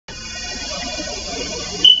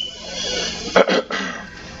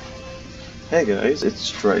Hey guys, it's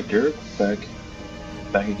Striker back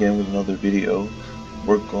again with another video.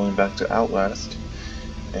 We're going back to Outlast,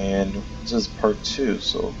 and this is part 2,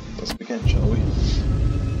 so let's begin, shall we?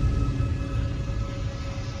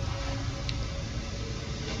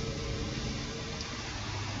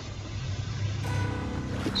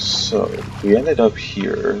 So, we ended up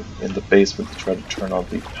here in the basement to try to turn on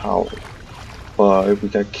the power, but we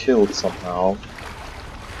got killed somehow.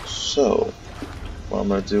 So, what I'm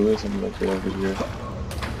gonna do is I'm gonna get over here,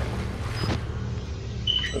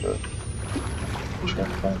 try to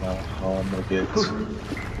find out how I'm gonna get. Who's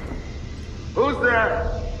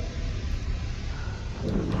there?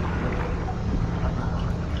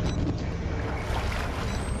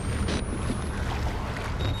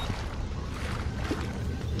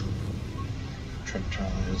 Trying to turn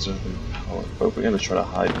on the auxiliary power, but we're gonna try to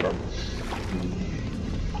hide from the.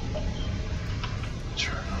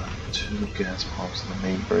 Turn on 2 gas pumps in the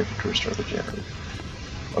main breaker to restart the generator.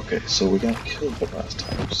 Okay, so we got killed the last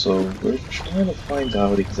time, so we're trying to find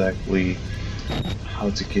out exactly how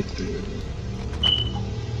to get through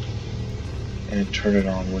and turn it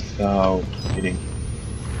on without getting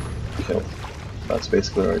killed. That's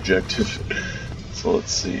basically our objective. So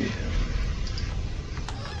let's see.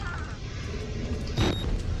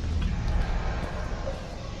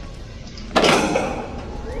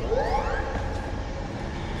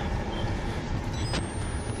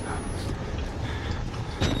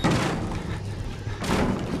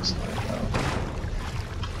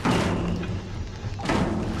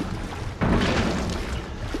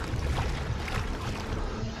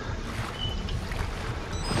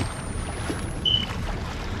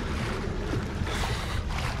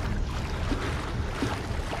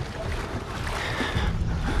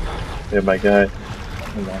 Hey, my guy. I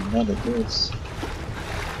want none of this.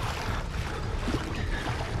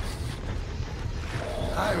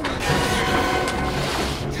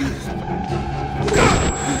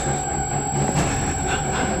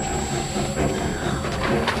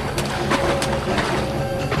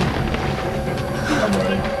 I'm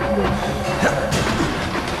running.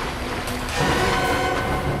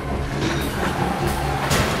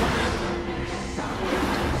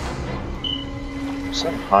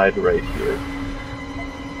 Some hide right here.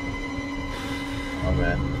 Oh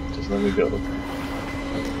man, just let me go.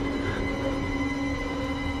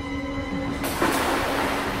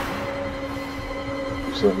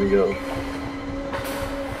 Just let me go.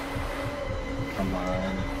 Come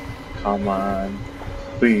on. Come on.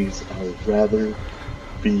 Please, I would rather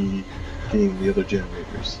be getting the other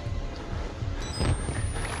generators.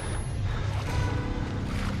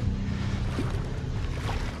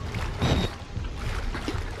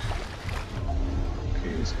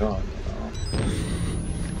 Okay, he's gone now.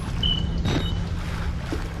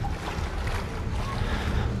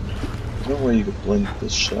 There's no way you could blend the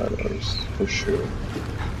shadows, for sure.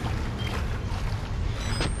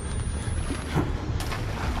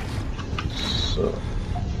 So...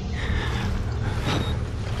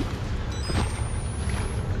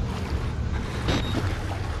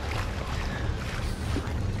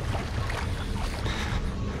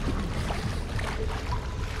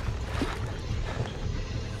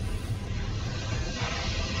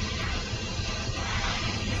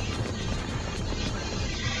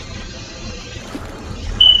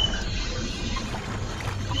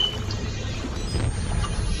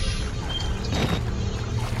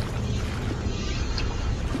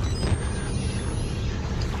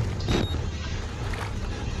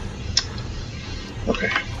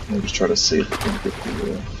 Okay, let me just try to save it and get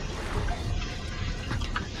the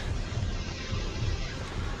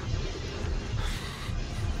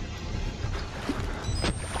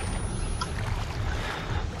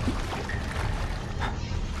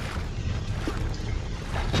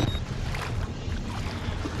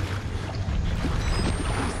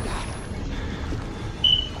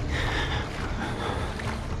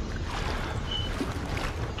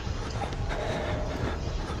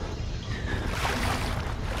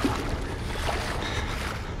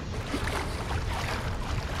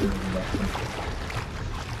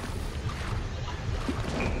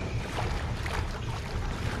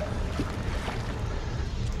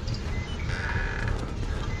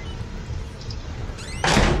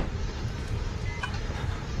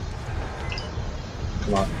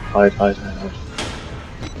Come on, hide.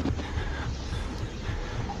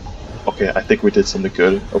 Okay, I think we did something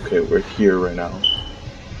good. Okay, we're here right now.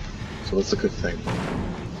 So that's a good thing.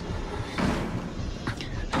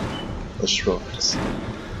 Let's just relax.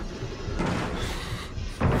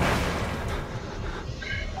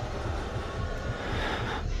 Okay.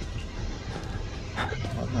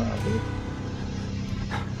 Come on now, dude.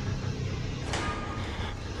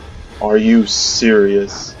 Are you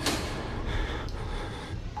serious? I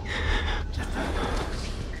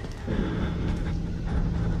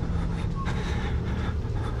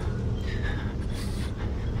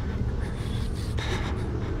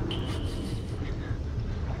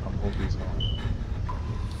hope he's not.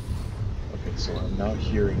 Okay, so I'm now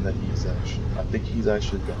hearing that he's actually, I think he's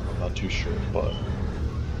actually gone, I'm not too sure, but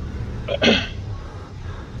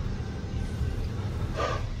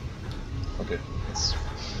okay,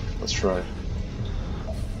 let's try.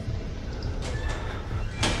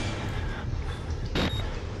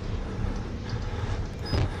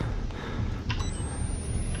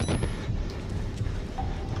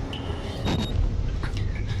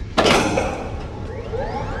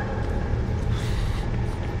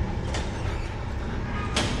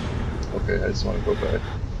 Okay, I just want to go back.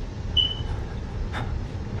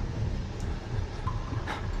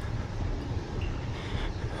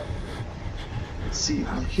 See,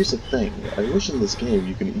 here's the thing. I wish in this game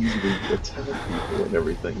you can easily attack people and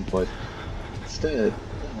everything, but instead,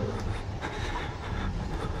 no.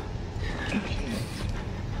 You can't.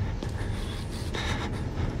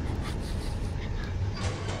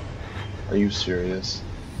 Are you serious?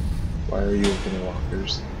 Why are you opening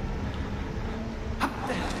lockers?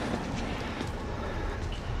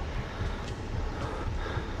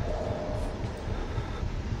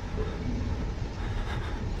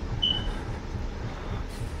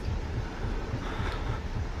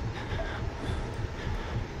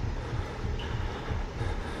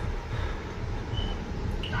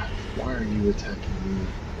 Why are you attacking me?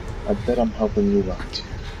 I bet I'm helping you out.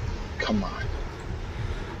 Come on.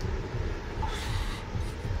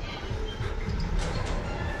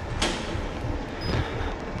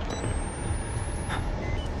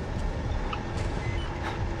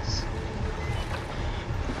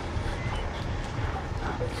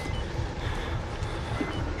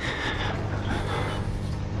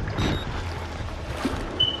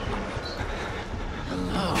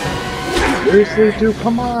 Seriously, dude,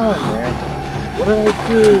 come on, man. What did I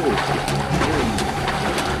do?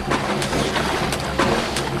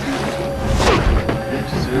 Are you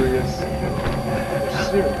serious? You're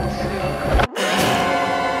serious.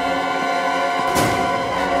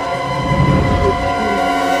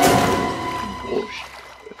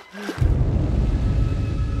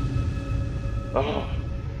 Oh,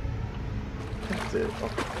 that's it.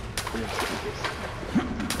 Okay, we have to do this.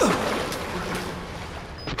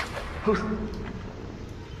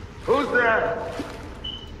 Who's there?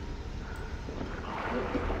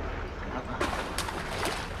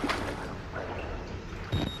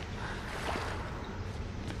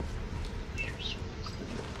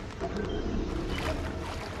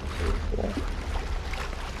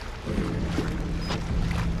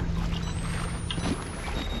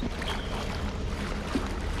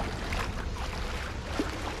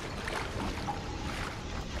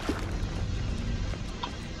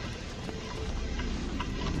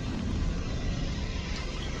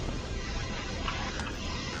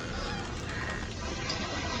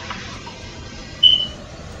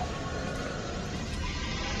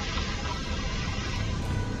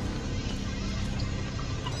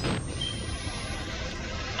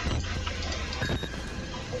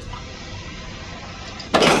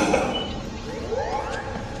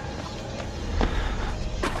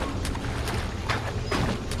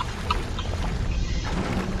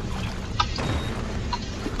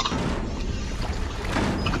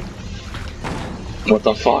 What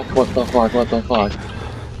the fuck? What the fuck? What the fuck?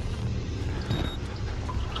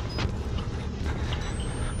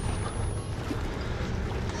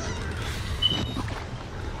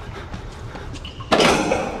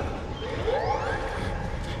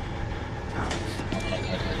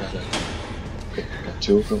 Okay, got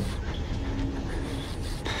two of them.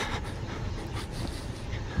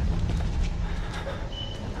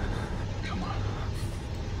 Come on.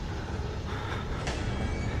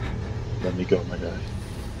 Let me go, my guy.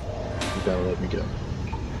 You gotta let me go.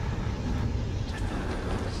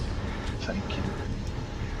 Thank you.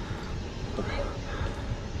 Okay.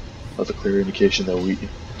 That's a clear indication that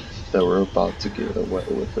we're about to get away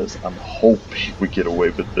with this. I'm hoping we get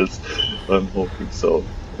away with this. I'm hoping so.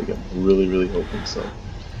 Like, I'm really, really hoping so.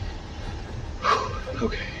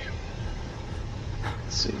 Okay.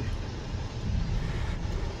 Let's see.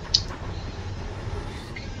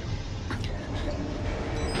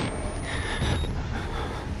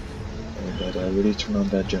 And I already turned on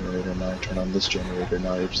that generator. Now I turn on this generator.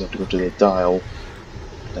 Now I just have to go to the dial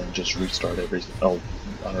and just restart everything. Oh,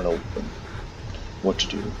 I don't know what to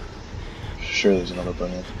do. Sure, there's another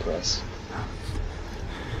button I have to press.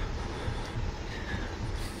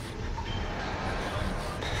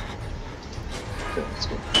 Okay, let's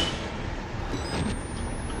go.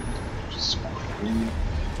 Just creep.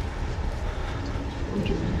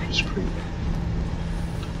 Just creep.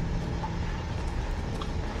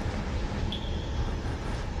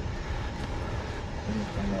 Let me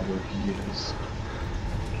find out where he is.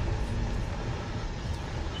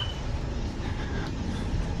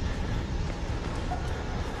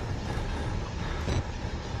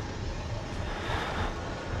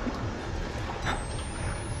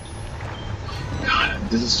 God,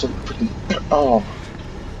 this is so freaking. Oh.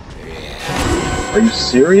 Are you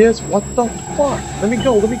serious? What the fuck? Let me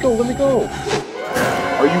go, let me go, let me go!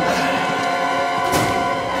 Are you...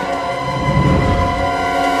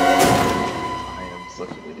 I am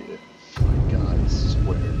such an idiot. My god, I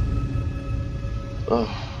swear.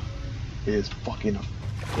 Ugh. It is fucking...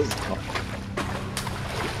 This is tough.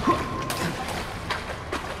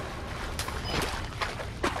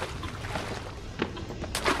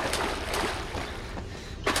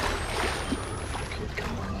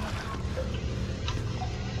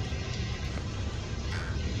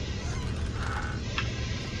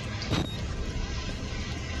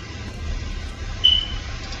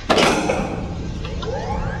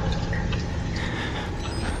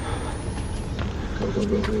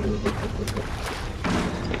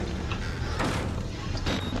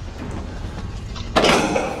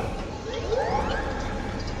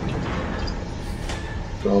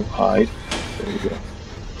 Go, hide. There you go.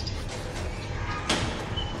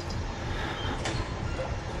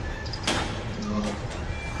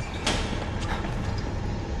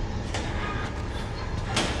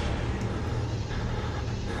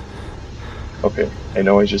 Okay, I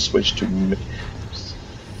know I just switched to...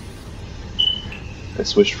 I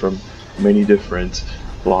switched from many different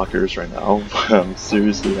blockers right now, but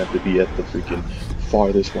seriously have to be at the freaking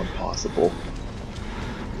farthest one possible.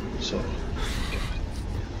 So,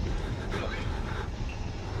 God. Okay.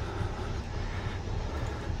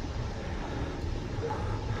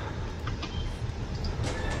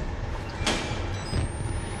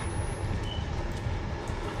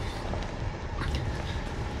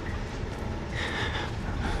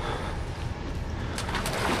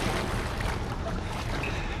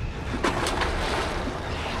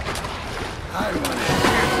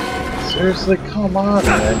 Seriously, come on,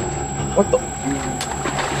 man. What the?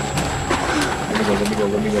 Let me go, let me go,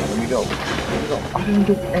 let me go, let me go. Let me go. I didn't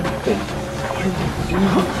do anything. I didn't do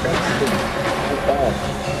anything at all.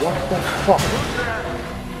 What the fuck?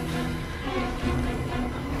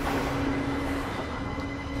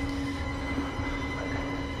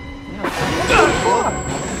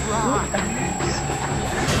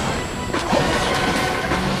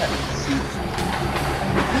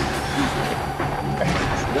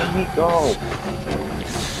 Let me go.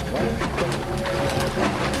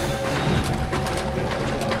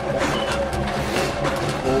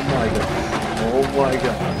 Oh my god. Oh my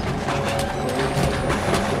god.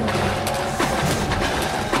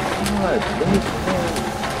 God, let me go.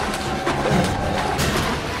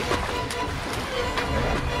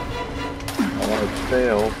 Oh, I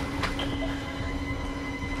failed.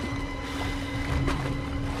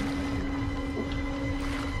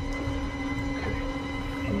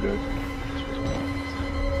 Good.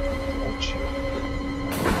 I'll chill.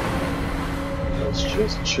 Let's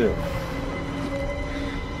just chill.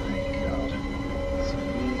 Thank God.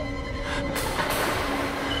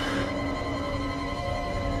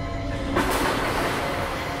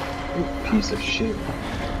 You piece of shit.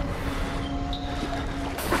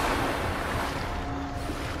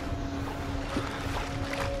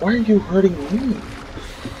 Why are you hurting me?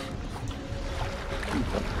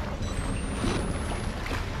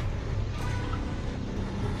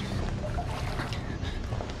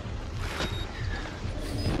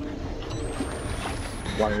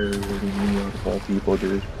 Why are you hurting me out of all people,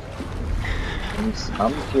 dude?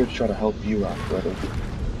 I'm here to try to help you out, brother.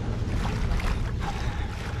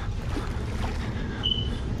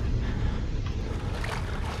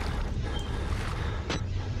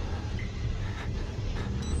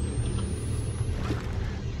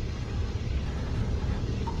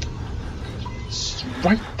 It's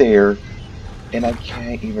right there, and I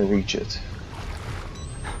can't even reach it.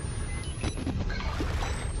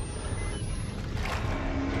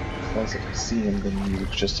 Plus, if I see him, then he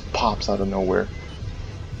just pops out of nowhere.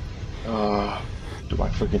 Dude, my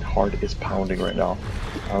freaking heart is pounding right now.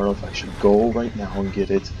 I don't know if I should go right now and get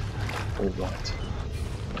it, or what.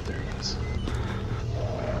 Oh, there it is.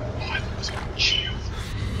 Oh, I thought it was gonna chill.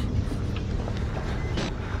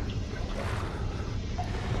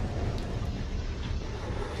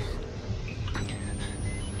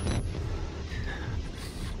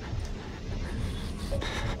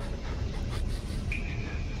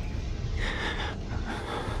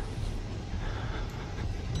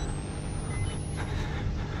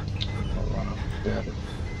 Better.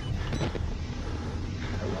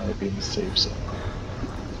 I want to be in the safe zone.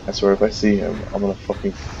 I swear, if I see him, I'm gonna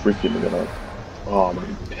fucking freaking gonna. Oh, I'm gonna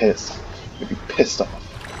be pissed. I'm gonna be pissed off.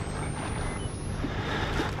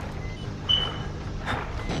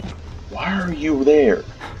 Why are you there?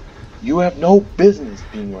 You have no business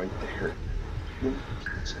being right there. You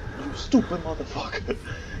stupid motherfucker.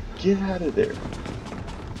 Get out of there.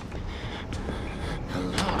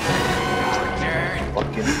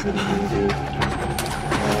 Fucking kidding me, dude.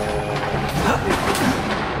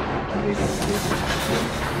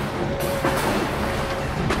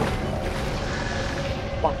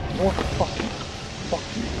 Fuck, what the fuck? Fuck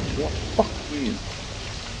you. What? Fuck you.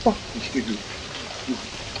 Fuck you. You.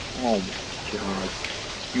 Oh my god.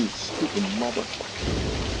 You stupid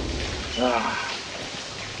motherfucker. Ah.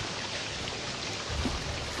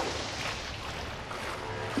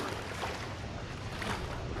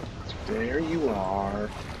 There you are.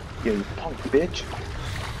 Yeah, you punk bitch.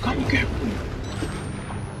 Come get me.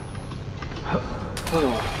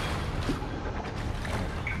 Oh.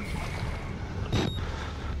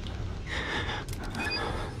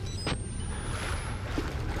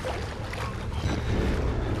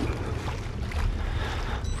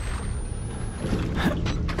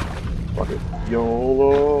 Fuck it.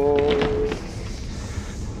 YOLO. Wait,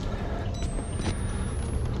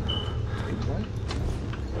 what?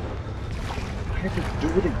 I have to do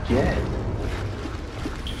it again.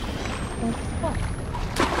 What the fuck?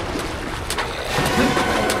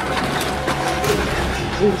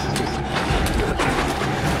 This is just...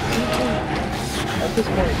 At this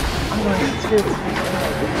point, I'm not even scared of this.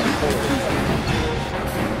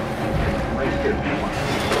 Right here.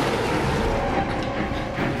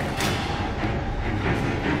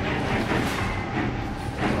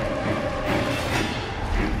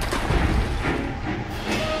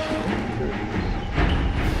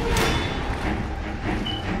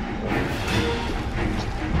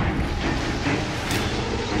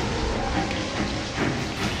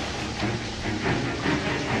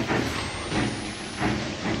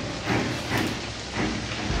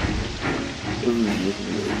 Ooh, this is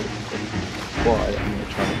really good. Why? I'm gonna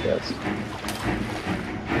try my best.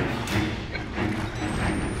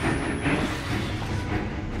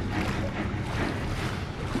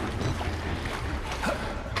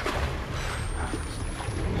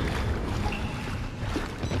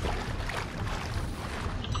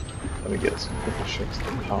 Let me guess. Put the shit's the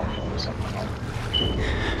power or somehow.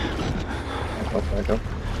 Up I go.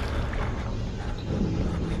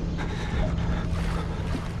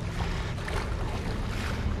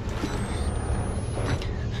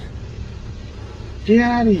 Get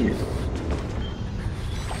out of here!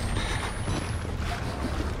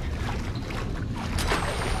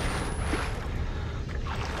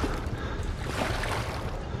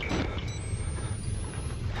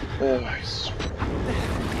 Oh, I swear.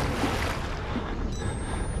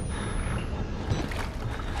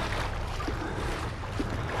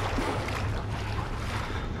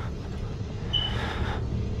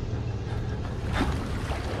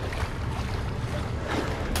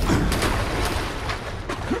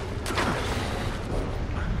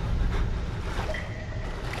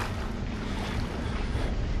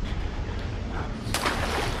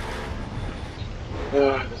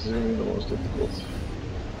 This is really the most difficult.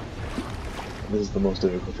 This is the most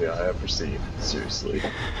difficult thing I ever seen. Seriously.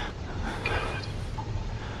 God.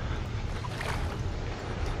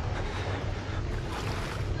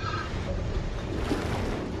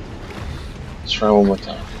 Let's try one more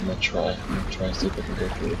time. I'm gonna try and see if I can go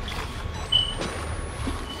through it.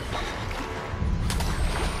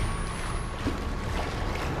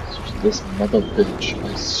 This mother bitch,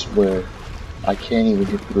 I swear. I can't even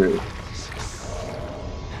get through.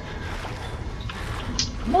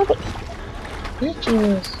 Mother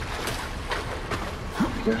bitches!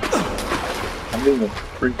 God. I'm being a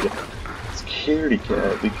freaking scaredy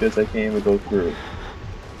cat because I can't even go through.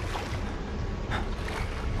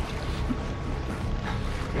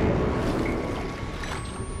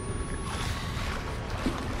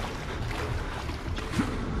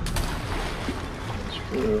 It's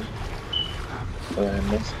true. But I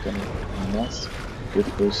must get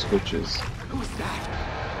those switches. Who's that?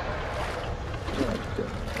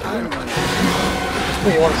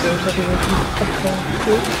 Hey, you want to say something with me?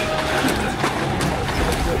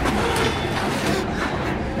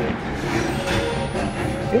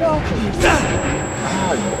 Get off of me!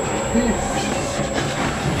 Ah, you bitch!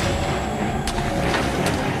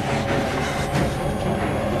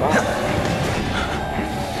 Wow.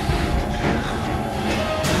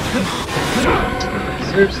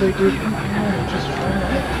 Seriously, dude? Come on, just run.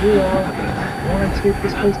 You all want to escape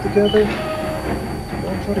this place together?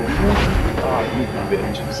 Don't try to kill me. Ah, you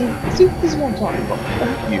bitch. See, this is what I'm talking about.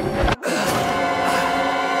 Fuck you.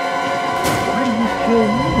 Why do you kill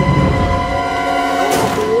me?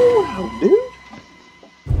 Wow, dude.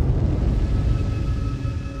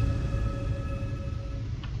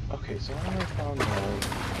 Okay, so I found out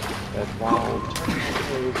that while turning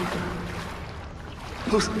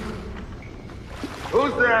Who's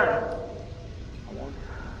there?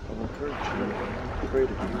 I've encouraged you, I'm not afraid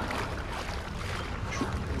of you.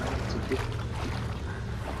 It's a good.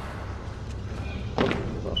 Okay,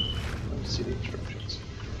 well, let me see the instructions.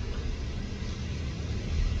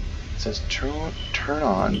 It says turn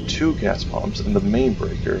on 2 gas pumps and the main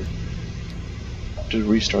breaker to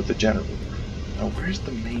restart the generator. Now, where's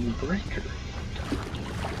the main breaker?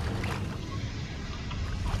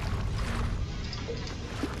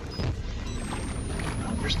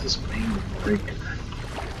 Now, where's this main breaker?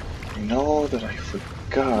 I know that I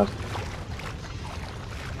forgot.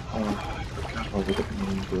 Oh, I forgot about what the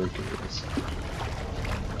main breaker is.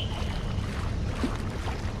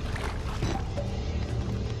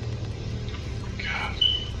 God.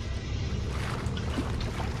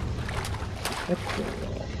 What's going on?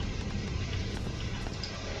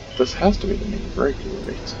 This has to be the main breaker,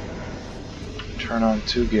 right? Turn on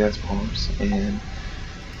 2 gas pumps and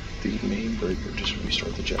the main breaker, just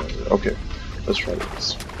restart the generator. Okay, let's try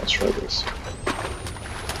this. Let's try this.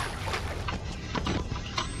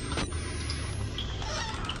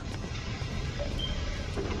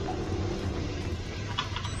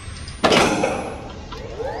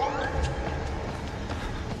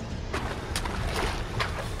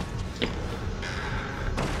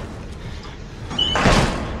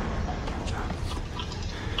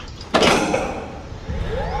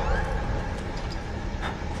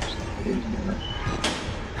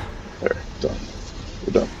 There, done.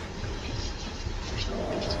 We're done.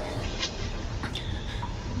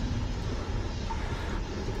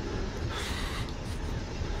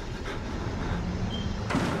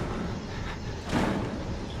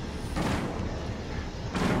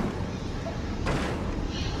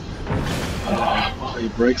 Well, he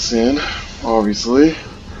breaks in, obviously.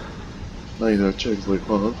 Now you gotta check, like,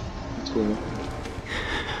 huh? What's going on?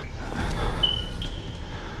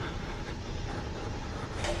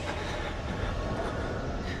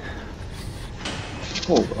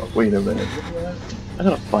 Hold on, wait a minute. I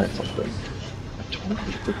gotta find something. I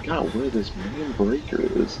totally forgot where this main breaker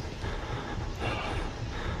is.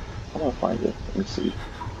 I'm gonna find it. Let me see.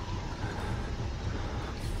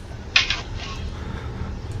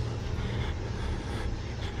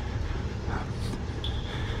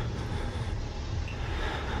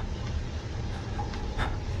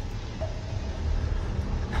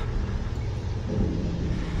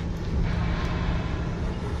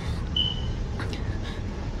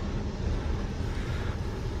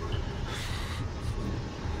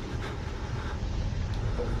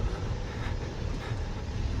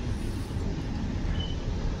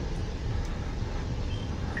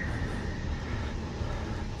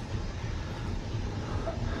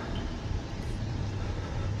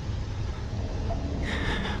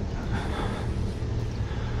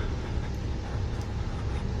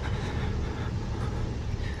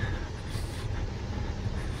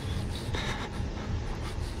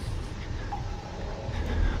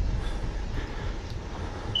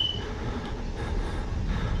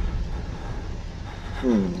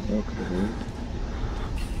 Okay.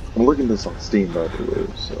 I'm looking this on Steam, by the way,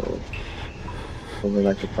 so then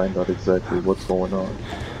I can find out exactly what's going on.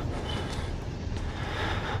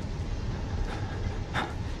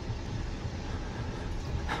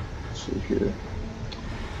 Let's see here.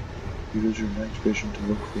 Use your night vision to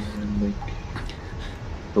look for and make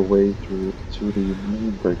the way through to the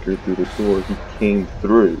main breaker through the door he came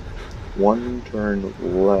through. One turn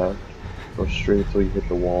left, go straight till you hit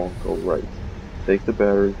the wall and go right. Take the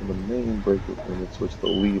battery from the main breaker room and switch the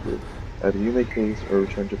lever. Either you make haste or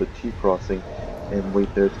return to the T crossing and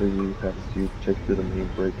wait there till you pass you check through the main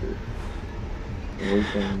breaker. And wait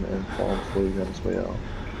then and follow him slowly on his way out.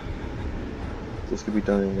 This could be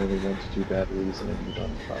done in only 1 to 2 batteries and then you're done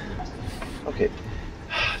in 5 minutes. Okay,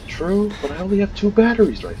 true, but I only have 2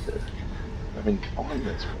 batteries right there. I've been on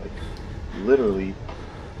this for like literally,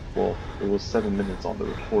 well, it was 7 minutes on the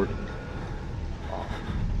recording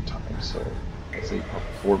time, so I'd say about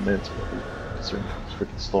 4 minutes maybe, considering how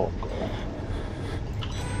freaking slow I'm going.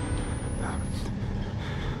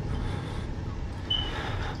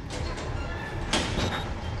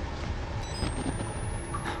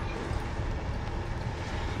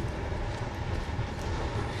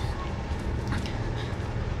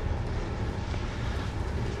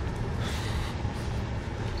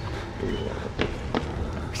 Here you are.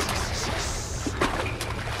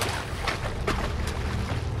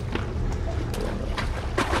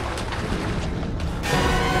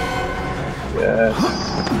 Yes.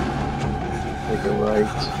 Take it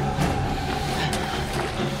right.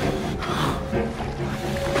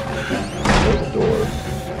 There's the door.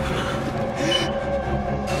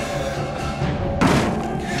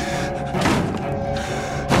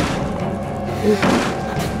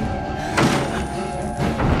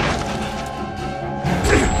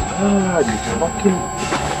 God, you fucking...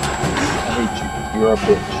 I hate you. You're a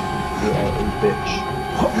bitch. You are a bitch.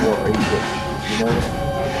 You are a bitch. You know that?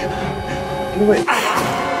 Get away.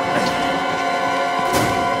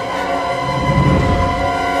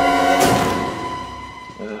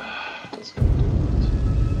 That's gonna do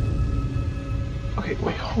it. Okay,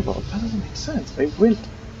 wait, hold up. That doesn't make sense. I went...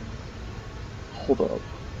 Hold up.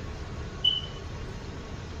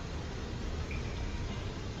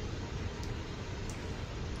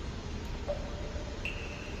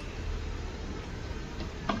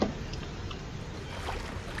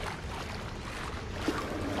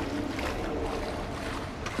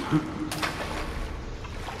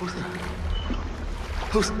 Who's there?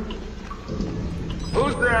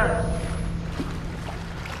 Who's there?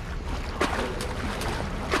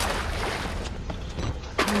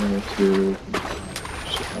 1 or 2.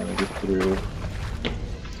 Just trying to get through.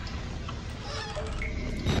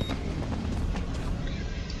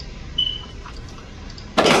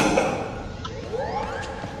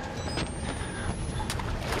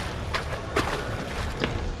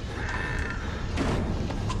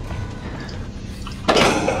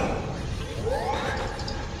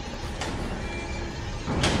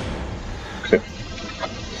 Okay.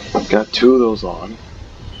 I've got 2 of those on.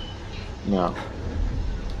 Now,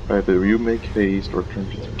 either you make haste or turn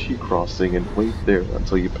to the T-crossing and wait there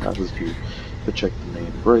until you pass through to check the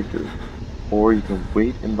main breaker. Or you can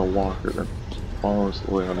wait in the locker, follow us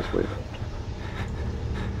away on his way out.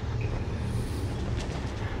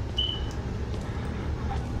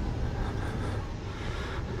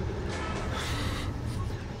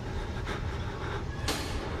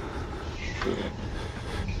 Sure.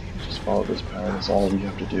 Just follow this pattern, that's all we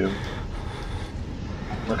have to do.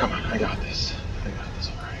 Oh, come on, I got this. I got this,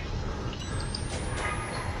 alright.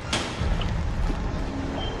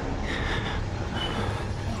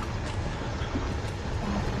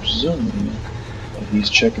 I'm presuming that he's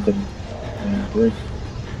checking the main breaker.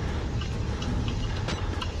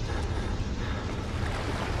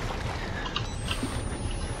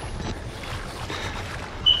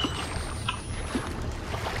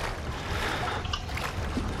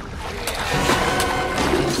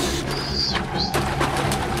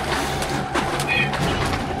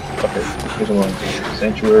 Okay, here's one.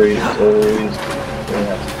 Sanctuary is always going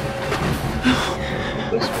to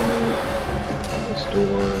this one, this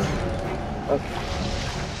door. Okay.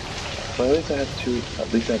 But at least I have two. At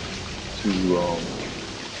least I have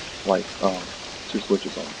two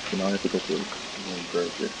switches on. So now I have to go through one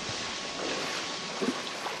breaker.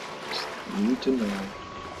 Just need to know.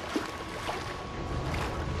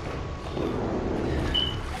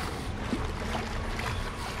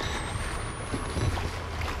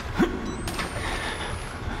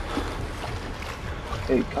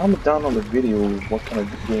 Hey, comment down on the video what kind of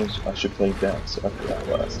games I should play next after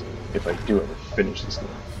Outlast, if I do ever finish this game.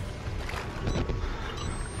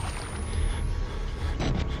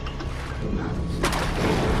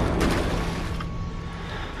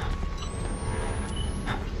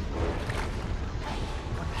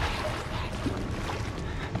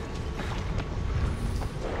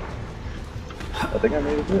 I think I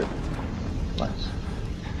made it good. Nice.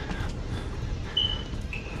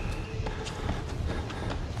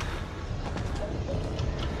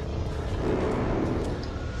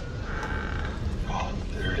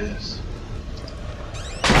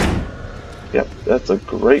 Yep, that's a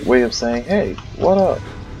great way of saying, hey, what up?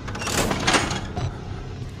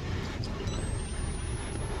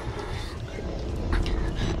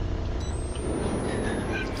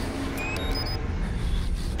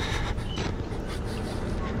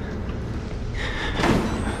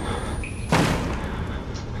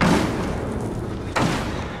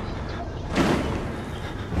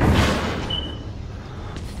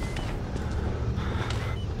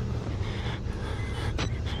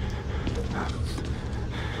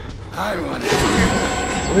 I want it.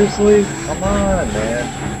 Seriously? Come on, man.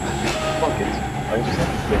 Fuck it. I just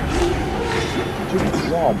have to bitch. Dude, it's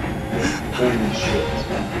zombie. Holy shit.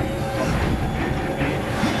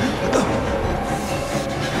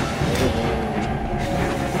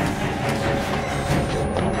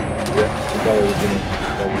 Yeah, I thought I was gonna...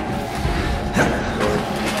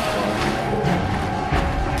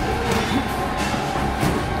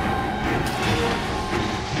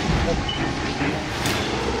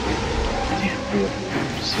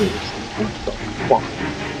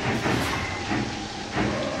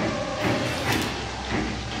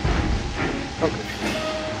 Okay.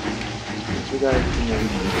 So we got everything that we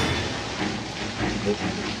need. This is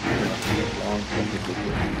a long technical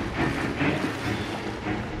video.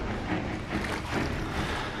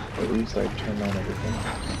 At least I turned on everything.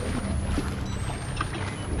 So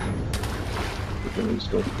we can at least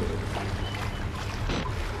go through it.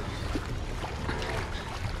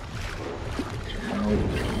 So now we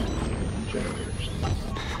can generators.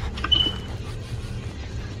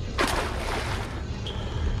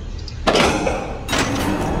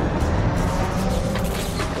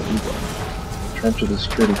 Enter the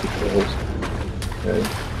security controls. Okay.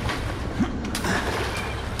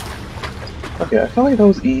 Okay, I felt like that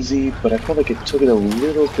was easy, but I felt like it took it a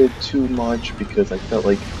little bit too much because I felt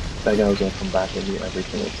like that guy was gonna come back at me every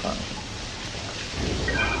single time.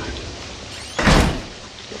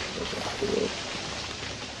 God.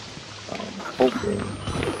 I'm hoping.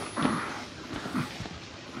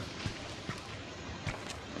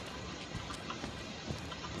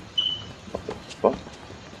 What the fuck?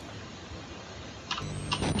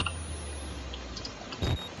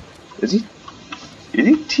 Is he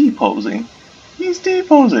T-posing? He's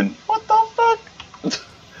T-posing! What the fuck?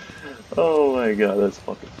 Oh my god, that's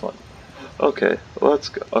fucking funny. Okay, let's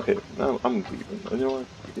go. Okay, now I'm leaving. You know what?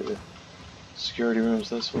 Forget it. Security room's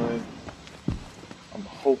this way. I'm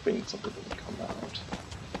hoping something doesn't come out.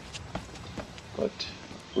 But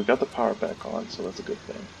we got the power back on, so that's a good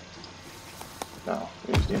thing. Now,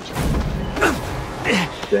 here's the internet.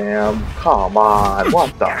 Damn, come on,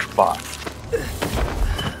 what the fuck?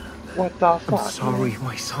 What the fuck? I'm sorry,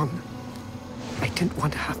 my son. I didn't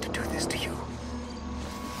want to have to do this to you.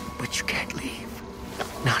 But you can't leave.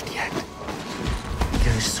 Not yet.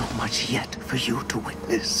 There is so much yet for you to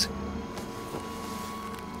witness.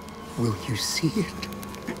 Will you see it?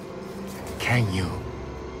 Can you?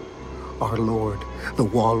 Our Lord, the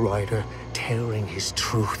Wall Rider, tearing his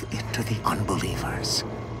truth into the unbelievers.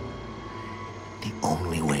 The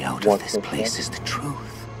only way out of this place is the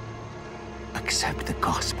truth. Accept the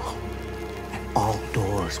gospel, and all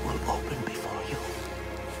doors will open before you.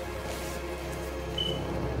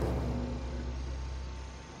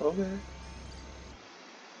 Okay.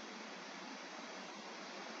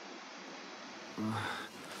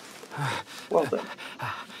 Well then.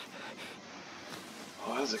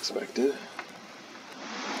 Oh, as expected.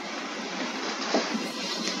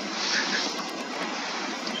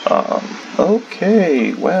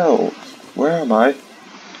 Okay, well, where am I?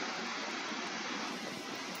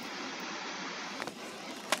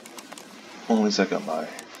 Only a second, my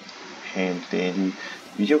hand dandy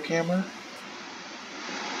video camera.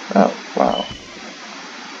 Oh, wow.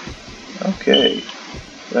 Okay,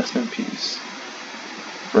 rest in peace.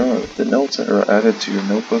 Bro, the notes are added to your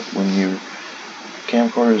notebook when your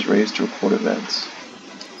camcorder is raised to record events.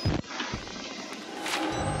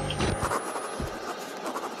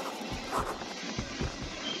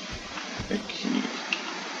 A key.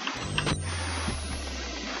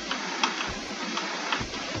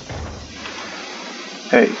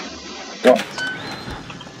 Hey, what?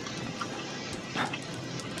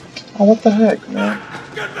 Oh, what the heck, man?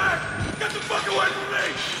 Get back! Get the fuck away from me!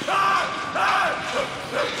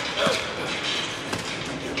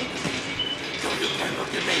 You can't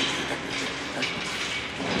look at me.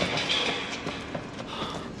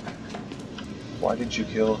 Why did you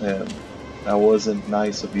kill him? That wasn't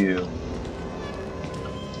nice of you.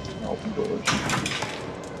 Open doors.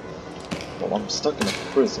 Well, I'm stuck in a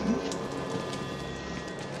prison.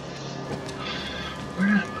 Where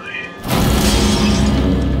am I?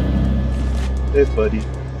 Hey, buddy.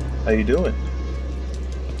 How you doing?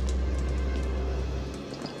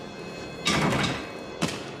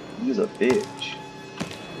 He's a bitch.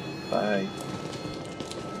 Bye.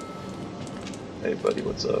 Hey, buddy.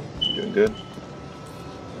 What's up? You doing good?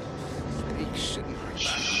 He shouldn't hurt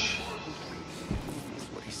that. That's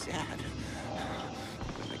what he said.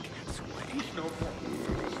 But I can't sway.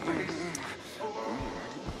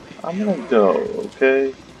 I'm gonna go,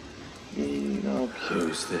 okay? Okay.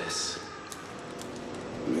 Who's this?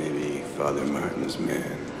 Maybe Father Martin's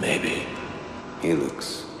man. Maybe. He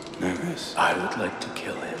looks nervous. I would like to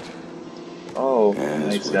kill him. Oh, As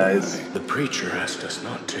nice would guys. I. The preacher asked us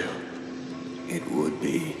not to. It would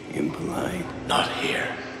be impolite. Not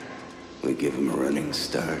here. We give him a running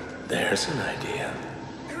start. There's an idea.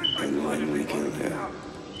 And when we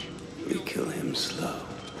kill him slow.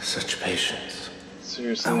 Such patience.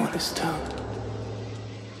 Seriously? I want his tongue.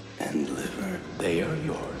 And liver. They are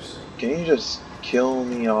yours. Can you just kill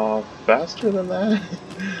me off faster than that?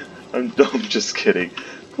 I'm just kidding.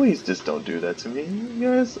 Please just don't do that to me. You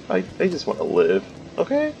guys, I just want to live.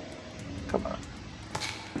 Okay? Come on.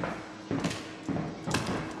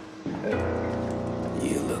 Hey.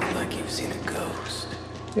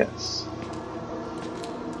 Yes.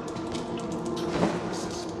 This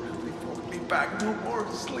is really holding me back. No more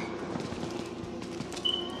sleep.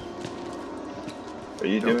 Are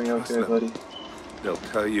you Don't doing trust okay, them. buddy? They'll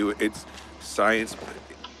tell you it's science, but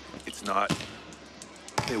it's not.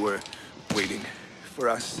 They were waiting for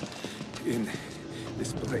us in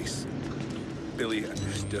this place. Billy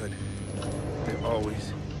understood. They're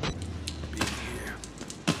always being here.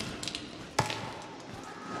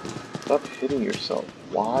 Stop hitting yourself.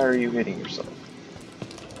 Why are you hitting yourself?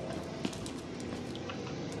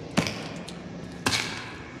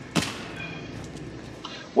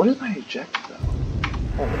 What is my objective though?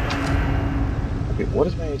 Oh. Okay, what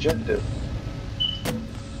is my objective?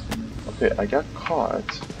 Okay, I got caught.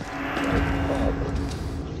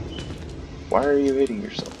 Why are you hitting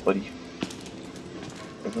yourself, buddy?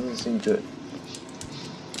 It doesn't seem good.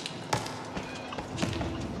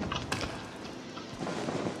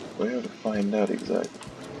 We have to find out exactly.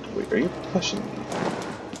 Wait, are you pushing me?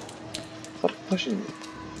 Stop pushing me.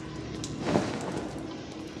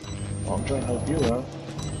 Oh, I'm trying to help you out,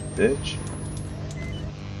 bitch.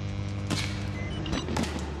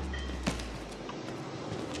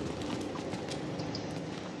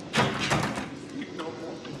 No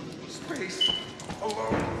more space.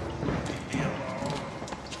 Alone. Leave me alone.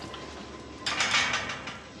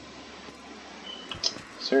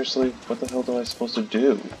 Seriously, what the hell am I supposed to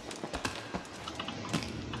do?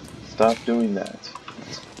 Stop doing that.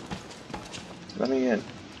 Let me in.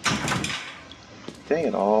 Dang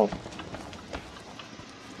it all.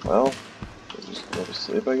 Well, we'll just go to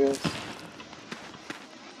sleep, I guess.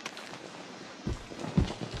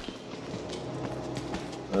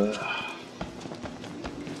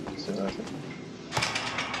 See what I can.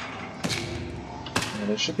 And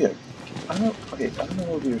there should be a. I don't. Okay, I don't know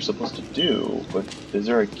what we were supposed to do, but is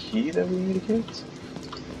there a key that we need to get?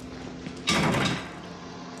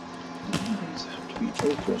 These have to be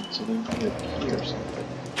open, so they need a key or something.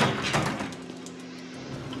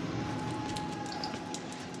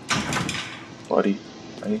 Buddy,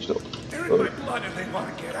 I need you to. They're in my blood and they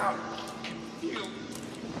want to get out. You.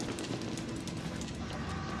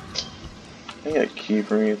 Can I get a key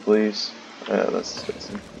from you, please? Yeah, that's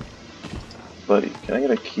disgusting. Buddy, can I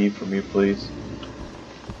get a key from you, please?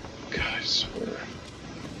 God, I swear.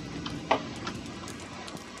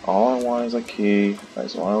 All I want is a key. I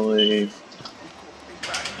just want to leave.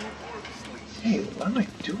 Hey, what am I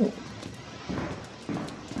doing?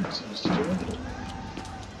 What am I supposed to do with it?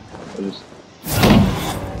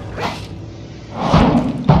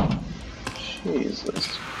 Jesus.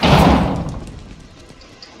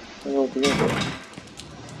 I'll open it up.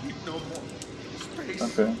 No more space.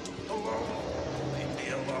 Okay. Alone. Leave me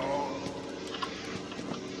alone.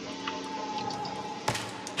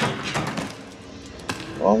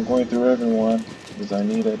 Well, I'm going through everyone because I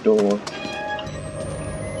need a door.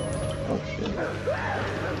 Oh shit.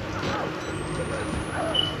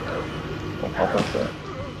 Oh, how about that?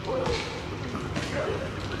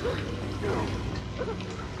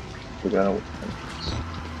 Forgot what entrance.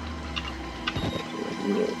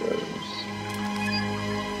 Reload those.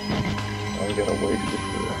 Now we gotta wait to get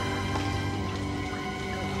through.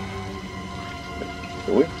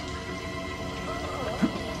 Do we?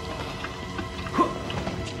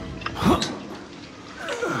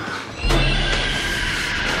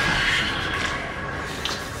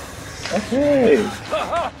 Okay.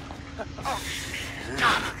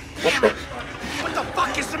 What the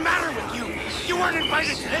fuck is the matter with you? You weren't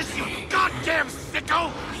invited to this, you goddamn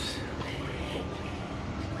sicko!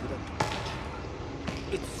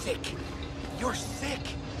 It's sick. You're sick.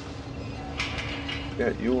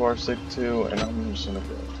 Yeah, you are sick too, and I'm just gonna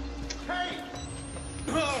go. Hey!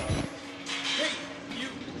 Hey, you...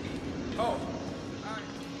 Oh.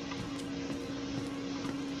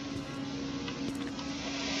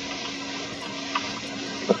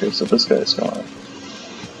 Okay, so this guy's gone.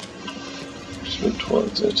 Just move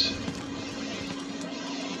towards it.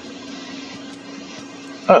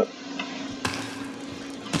 Oh.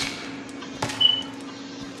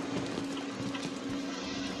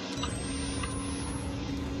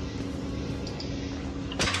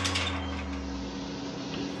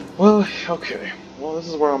 Well, okay. Well, this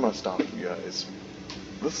is where I'm gonna stop you guys.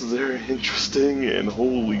 This is very interesting, and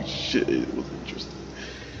holy shit, it was interesting.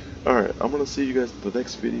 Alright, I'm gonna see you guys in the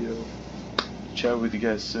next video. Chat with you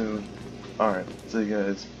guys soon. Alright, see you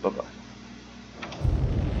guys. Bye-bye.